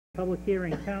Public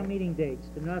hearing, town meeting dates.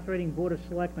 The North Reading Board of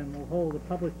Selectmen will hold a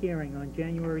public hearing on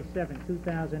January 7,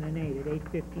 2008 at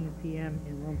 8:15 p.m.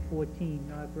 in Room 14,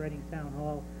 North Reading Town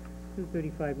Hall,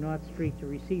 235 North Street, to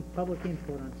receive public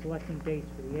input on selecting dates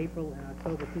for the April and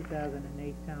October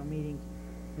 2008 town meetings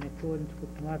in accordance with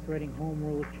North Reading Home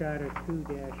Rule Charter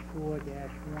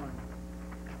 2-4-1.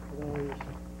 For those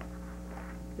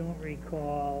who don't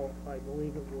recall, I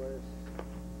believe it was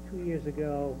 2 years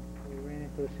ago, we ran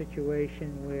into a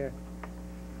situation where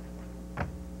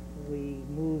we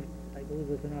moved, I believe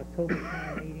it was an October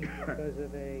town meeting because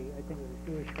of I think it was a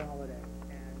Jewish holiday.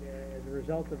 And as a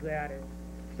result of that, a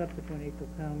subsequent April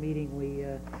town meeting, we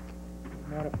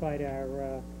modified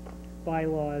our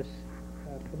bylaws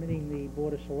permitting the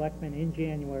Board of Selectmen in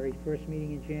January, first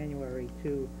meeting in January,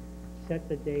 to set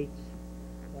the dates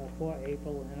for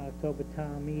April and October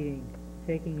town meeting,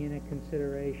 taking into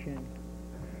consideration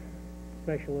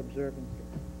special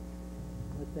observances.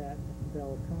 With that, Mr.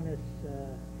 Delaconis, I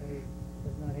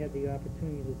have not had the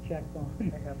opportunity to check on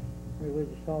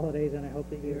religious holidays, and I hope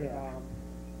that you have.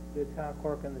 The town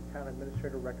clerk and the town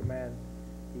administrator recommend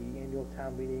the annual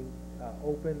town meeting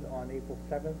open on April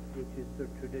 7th, which is the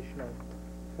traditional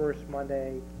first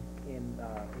Monday in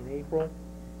April,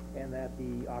 and that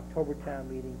the October town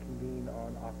meeting convene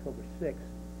on October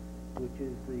 6th, which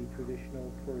is the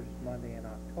traditional first Monday in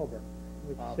October.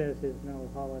 Which says there's no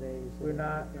holidays. We're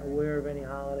not aware of any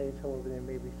holidays. However, there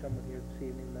may be someone here this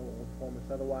evening that will inform us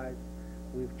otherwise.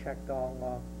 We've checked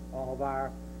all of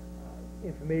our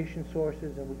information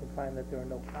sources, and we can find that there are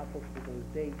no conflicts with those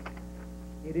dates.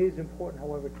 It is important,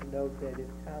 however, to note that if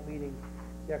the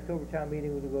October town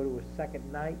meeting were to go to a second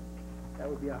night, that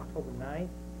would be October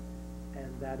 9th,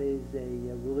 and that is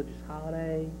a religious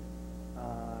holiday.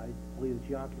 I believe it's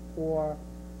Yom Kippur,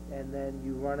 and then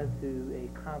you run into a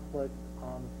conflict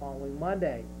on the following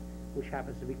Monday, which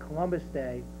happens to be Columbus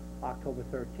Day, October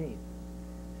 13th.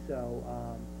 So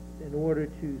in order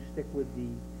to stick with the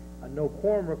no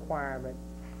quorum requirement,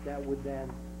 that would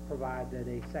then provide that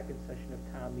a second session of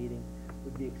town meeting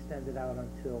would be extended out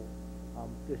until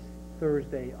this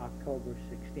Thursday, October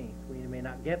 16th. We may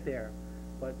not get there,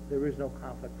 but there is no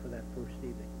conflict for that first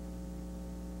evening.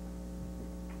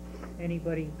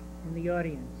 Anybody in the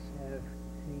audience have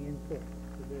any input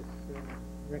to this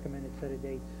recommended set of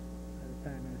dates by the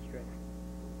town administrator?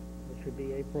 It should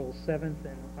be April 7th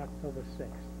and October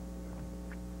 6th.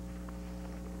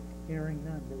 Hearing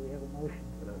none, do we have a motion?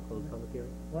 Can I close the public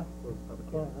hearing? What? Close the public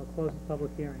hearing. I'll close the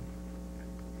public hearing.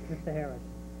 Mr. Harris.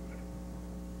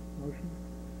 Motion?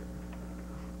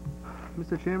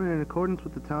 Mr. Chairman, in accordance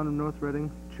with the Town of North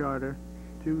Reading Charter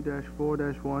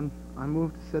 2-4-1, I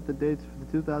move to set the dates for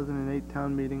the 2008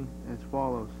 town meeting as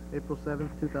follows: April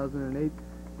 7th, 2008,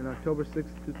 and October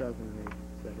 6th, 2008.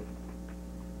 Second.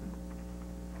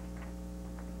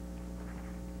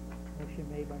 Motion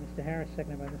made by Mr. Harris,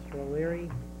 seconded by Mr.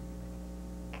 O'Leary.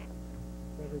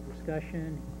 Further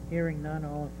discussion? Hearing none,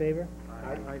 all in favor?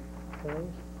 Aye.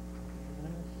 Opposed?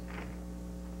 Unanimous?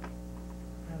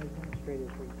 Town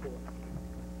administrator's report.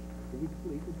 Did we do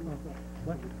legal?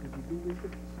 What? Did we do legal?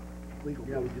 Legal.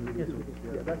 Yeah, we did legal. Yes, we did.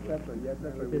 Yeah, that's right. Yeah,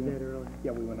 that's right. We did that earlier.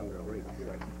 Yeah, we went over it. Right.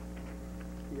 Right.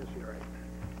 Yes, you're right.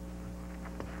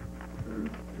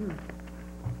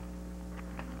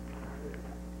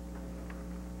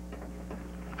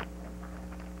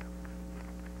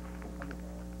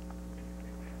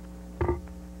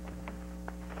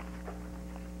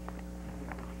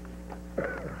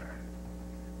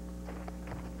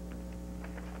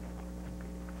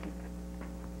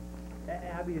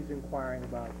 Abby is inquiring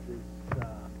about this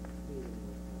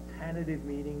tentative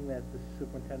meeting that the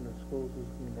superintendent of schools is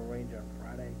going to arrange on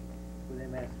Friday with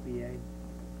MSBA,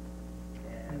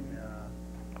 and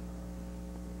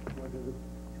whether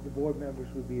the board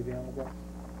members would be available.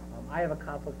 I have a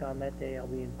conflict on that day. I'll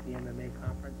be in the MMA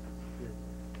conference. It's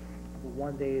the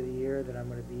one day of the year that I'm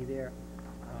going to be there.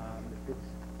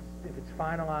 If it's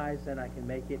finalized, then I can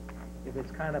make it. If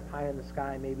it's kind of pie in the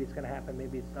sky, maybe it's going to happen,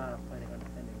 maybe it's not. I'm planning on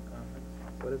attending the conference.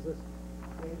 What is this?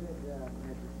 David had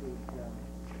received from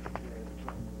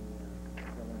the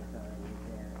building authority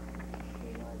that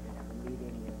they wanted to have a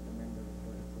meeting with the members of the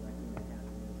Board of Selectmen, the town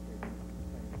administrator,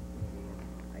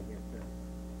 I guess,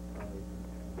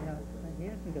 Yeah, he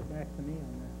hasn't got back to me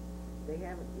on that. they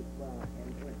haven't, well,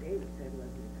 and what David said was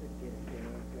that it could get an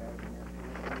answer out of them after the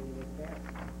meeting was there.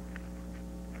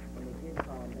 And they did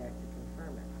call him back to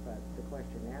confirm it, but the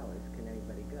question now is, can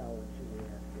anybody go, and should we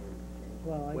have to change?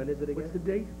 Well, When is it again? What's the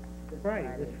date? This Friday.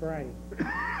 I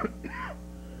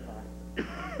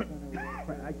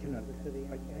cannot. To the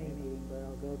MMA meeting, but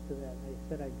I'll go to that. They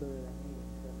said I'd go to that meeting,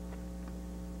 so.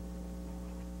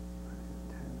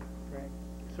 Right.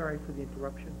 Sorry for the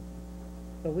interruption.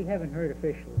 But we haven't heard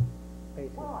officially,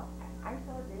 basically. Well, I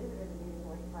saw David at a meeting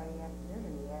late Friday afternoon,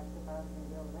 and he asked about the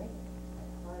real maintenance.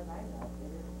 As far as I know,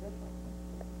 it is official.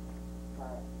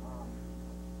 But,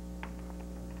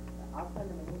 I'll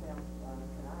send him an email,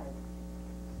 tonight,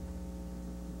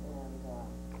 and,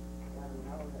 let him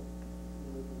know that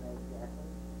he needs to know exactly.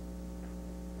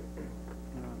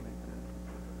 No, it makes sense.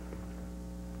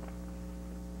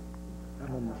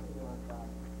 I'm almost,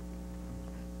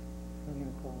 I'm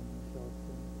gonna call him myself,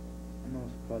 too. I'm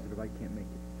almost positive I can't make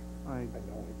it. I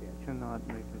know I can't. cannot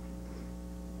make it.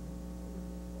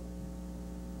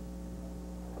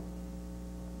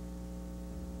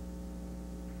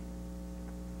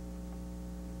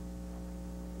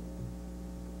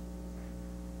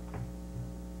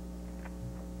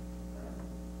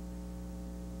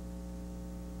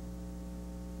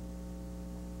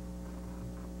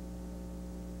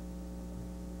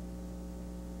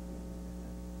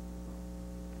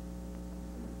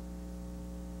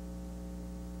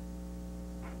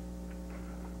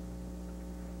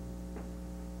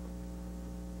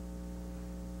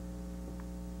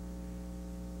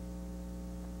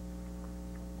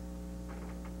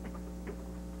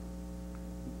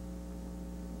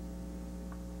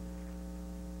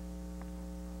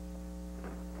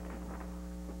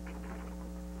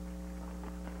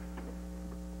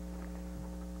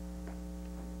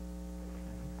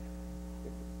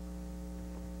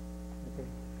 Okay,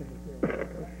 finish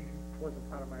it. Wasn't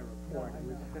part of my report. No, I It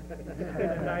know. was- It's been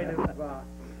a night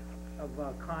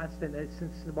of constant,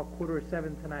 since about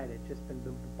 6:45 tonight, it's just been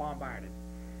bombarded.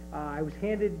 I was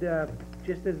handed,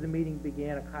 just as the meeting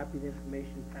began, a copy of the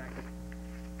information packet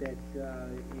that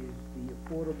is the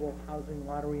affordable housing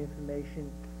lottery information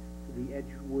for the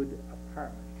Edgewood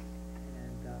Apartments.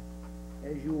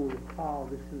 And as you will recall,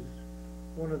 this is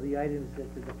one of the items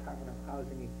that the Department of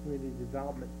Housing and Community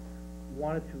Development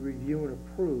wanted to review and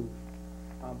approve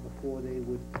before they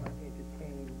would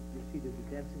entertain receipt of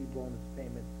the density bonus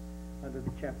payment under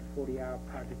the Chapter 40R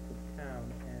project for the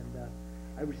town. And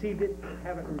I received it,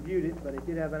 haven't reviewed it, but I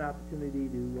did have an opportunity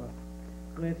to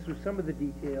glance through some of the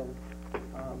details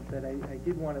that I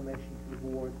did want to mention to the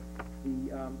board.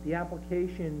 The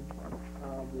application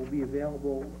will be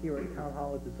available here at Town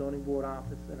Hall at the Zoning Board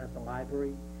office and at the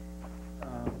library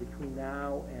between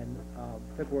now and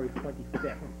February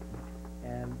 25th.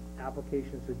 And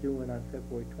applications are due in on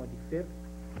February 25th.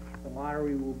 The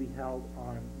lottery will be held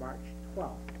on March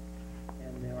 12th.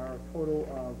 And there are a total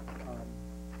of,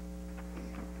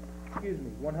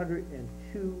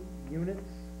 102 units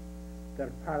that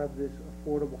are part of this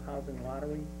affordable housing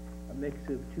lottery, a mix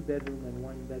of 2-bedroom and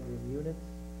 1-bedroom units.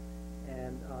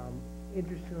 And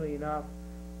interestingly enough,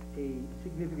 a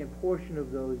significant portion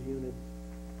of those units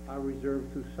are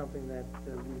reserved through something that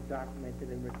we've documented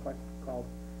and requested called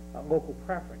local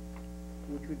preference,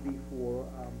 which would be for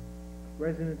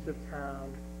residents of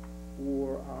town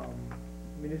or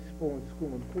municipal and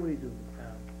school employees of the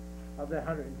town. Of that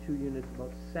 102 units,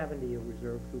 about 70 are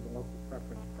reserved through the local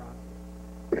preference process.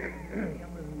 The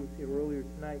gentleman who was here earlier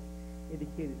tonight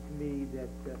indicated to me that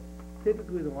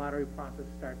typically the lottery process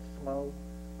starts slow.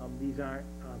 These aren't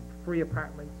free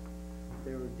apartments.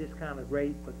 They're a discounted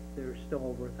rate, but they're still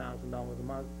over $1,000 a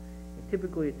month. And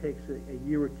typically it takes a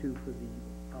year or two for the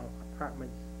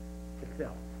apartments to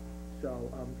fill. So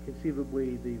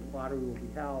conceivably the lottery will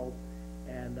be held,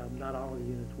 and not all of the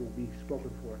units will be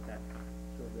spoken for at that time.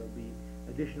 So there'll be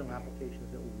additional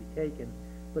applications that will be taken.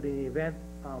 But in the event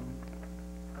a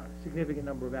significant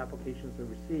number of applications are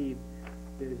received,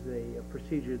 there's a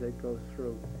procedure that goes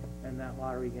through, and that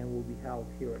lottery again will be held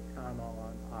here at Town Hall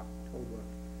on October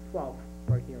 12th,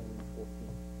 right here on Room 14.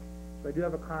 So I do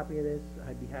have a copy of this.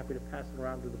 I'd be happy to pass it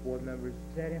around to the board members.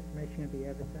 Is that information gonna be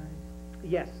advertised?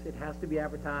 Yes, it has to be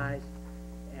advertised,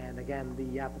 and again,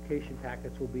 the application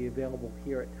packets will be available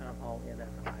here at Town Hall and at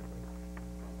the library.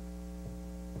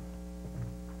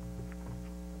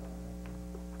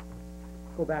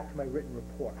 Go back to my written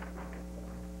report.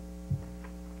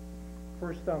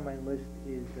 First on my list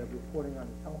is reporting on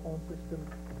the telephone system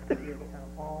here at Town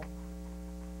Hall.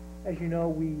 As you know,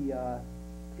 we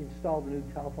installed a new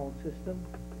telephone system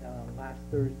last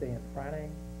Thursday and Friday.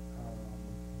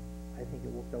 I think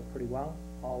it worked out pretty well.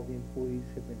 All the employees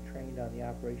have been trained on the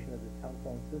operation of the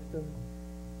telephone system,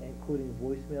 including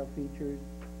voicemail features.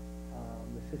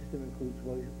 The system includes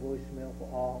voicemail for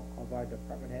all of our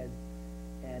department heads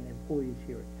and employees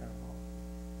here at Town Hall.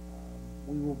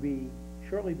 We will be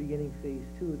shortly beginning phase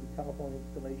 2 of the telephone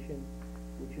installation,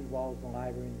 which involves the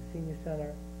library and the senior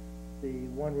center. The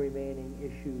one remaining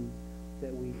issue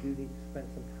that we do need to spend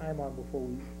some time on before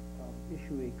we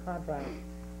issue a contract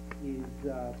is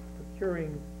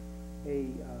procuring a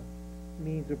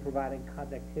means of providing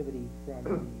connectivity from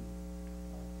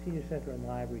the senior center and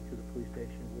library to the police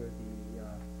station where the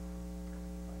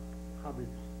hub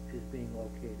is being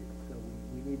located. So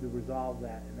we need to resolve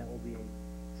that, and that will be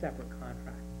a separate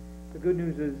contract. The good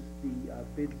news is the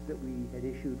bids that we had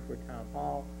issued for town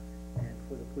hall and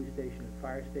for the police station and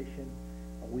fire station,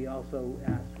 we also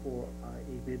asked for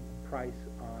a bid price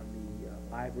on the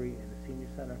library and the senior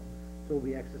center. So we'll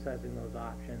be exercising those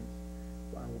options.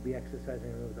 We'll be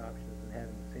exercising those options and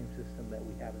having the same system that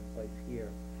we have in place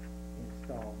here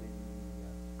installed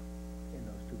in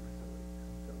those two facilities.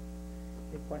 So,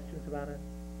 any questions about it?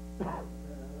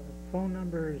 Phone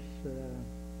numbers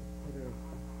that are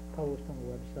posted on the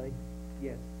website,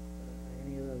 Yes.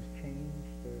 any of those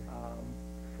changed,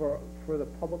 or? For the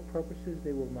public purposes,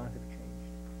 they will not have changed.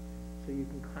 So you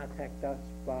can contact us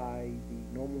by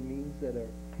the normal means that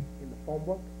are in the phone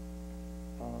book.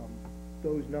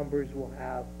 Those numbers will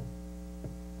have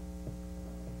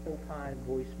full-time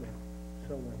voicemail.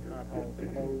 So when town hall is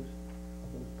closed,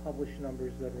 those published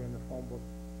numbers that are in the phone book,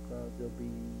 there'll be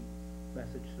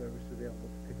message service available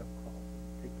to pick up calls,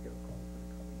 and take care of calls that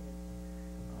are coming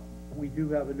in. We do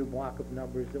have a new block of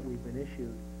numbers that we've been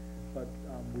issued, but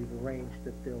we've arranged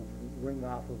that they'll ring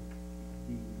off of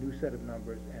the new set of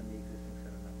numbers and the existing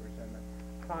set of numbers. And the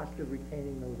cost of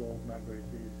retaining those old numbers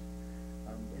is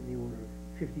in the order of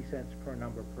 50 cents per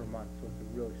number per month, so it's a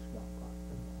really small cost.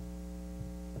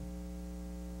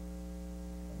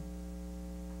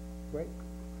 Great.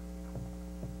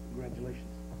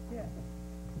 Congratulations. Yeah.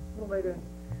 A little later,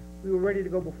 we were ready to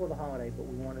go before the holiday, but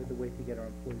we wanted to wait to get our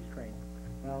employees trained.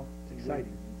 Well, it's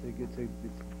exciting.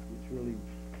 It's really,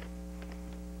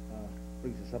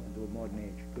 brings us up into a modern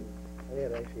age. Good.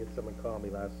 I actually had someone call me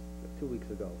 2 weeks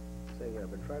ago, saying,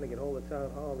 I've been trying to get hold of town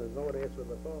hall, there's no one answering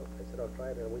the phone. I said, I'll try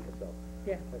it in a week or so.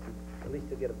 Yeah. I said, at least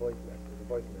to get a voicemail,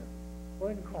 Well,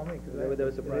 you can call me, because They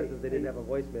were surprised that they didn't have a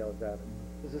voicemail down.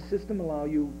 Does the system allow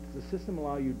you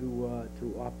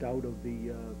to opt out of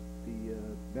the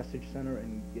message center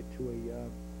and get to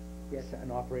Yes.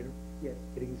 an operator? Yes.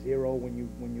 Hitting 0 when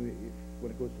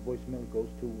it goes to voicemail, it goes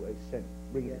to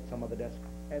bring it Yes. to some other desk?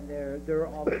 And there are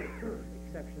all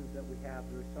exceptions that we have.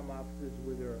 There are some offices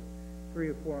where there are 3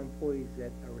 or 4 employees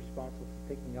that are responsible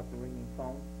for picking up a ringing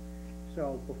phone.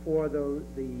 So before it goes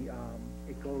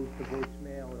to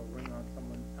voicemail, it'll ring on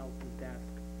someone else's desk.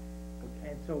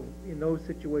 And so in those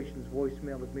situations,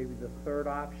 voicemail is maybe the 3rd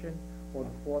option or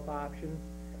the 4th option.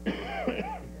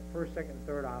 First, second, and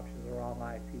third options are all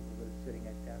live people that are sitting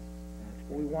at desks.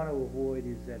 What we want to avoid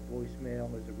is that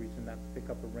voicemail is a reason not to pick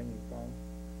up a ringing phone.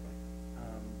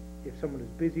 If someone is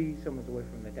busy, someone's away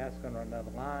from the desk on another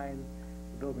line,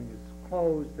 the building is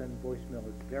closed, then voicemail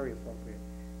is very appropriate.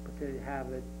 But to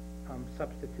have it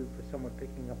substitute for someone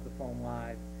picking up the phone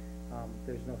live,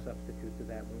 there's no substitute to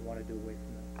that. We want to do away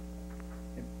from that.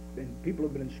 And people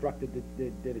have been instructed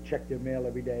to check their mail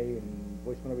every day and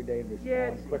voicemail every day and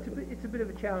Yeah, respond quickly. it's a bit of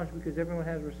a challenge because everyone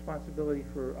has a responsibility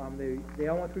for, they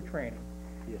all went through training.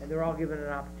 Yes. And they're all given an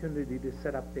opportunity to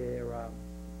set up their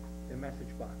message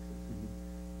boxes.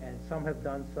 And some have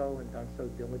done so and done so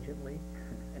diligently,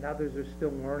 and others are still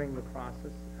learning the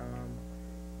process.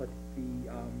 But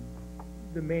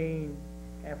the main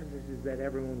emphasis is that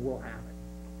everyone will have it.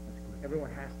 Everyone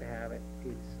has to have it.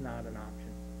 It's not an option.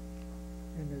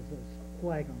 And there's a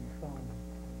flag on the phone,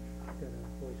 instead of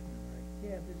voicemail, right?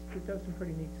 Yeah, it does some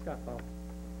pretty neat stuff. I'll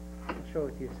show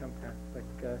it to you sometime.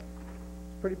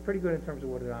 But it's pretty good in terms of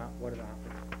what it offers.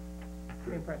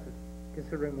 Pretty impressive,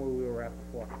 considering where we were at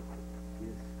before.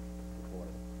 Yes.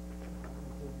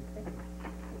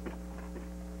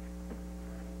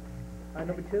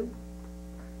 Number 2,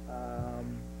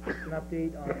 just an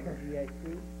update on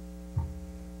GIC.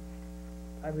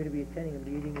 I'm going to be attending a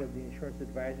meeting of the Insurance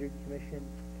Advisory Commission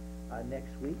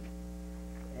next week,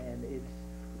 and it's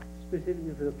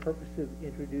specifically for the purpose of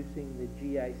introducing the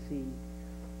GIC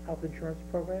health insurance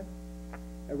program.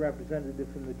 A representative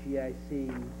from the GIC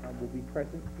will be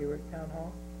present here at Town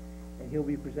Hall, and he'll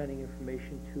be presenting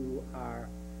information to our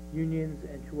unions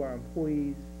and to our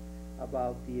employees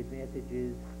about the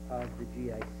advantages of the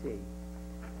GIC.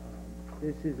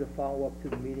 This is a follow-up to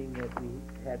the meeting that we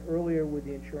had earlier with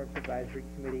the Insurance Advisory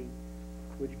Committee,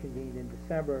 which convened in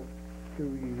December to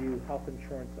review health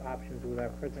insurance options with our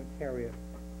present carrier,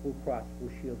 Blue Cross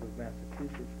Blue Shield of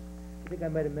Massachusetts. I think I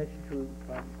might have mentioned to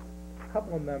a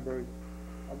couple of members,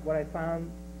 what I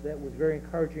found that was very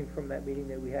encouraging from that meeting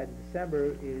that we had in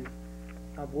December is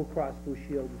Blue Cross Blue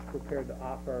Shield is prepared to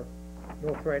offer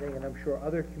North Reading, and I'm sure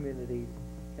other communities,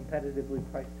 competitively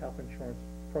priced health insurance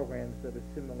programs that are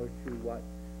similar to what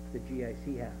the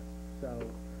GIC has. So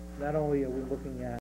not only are we looking at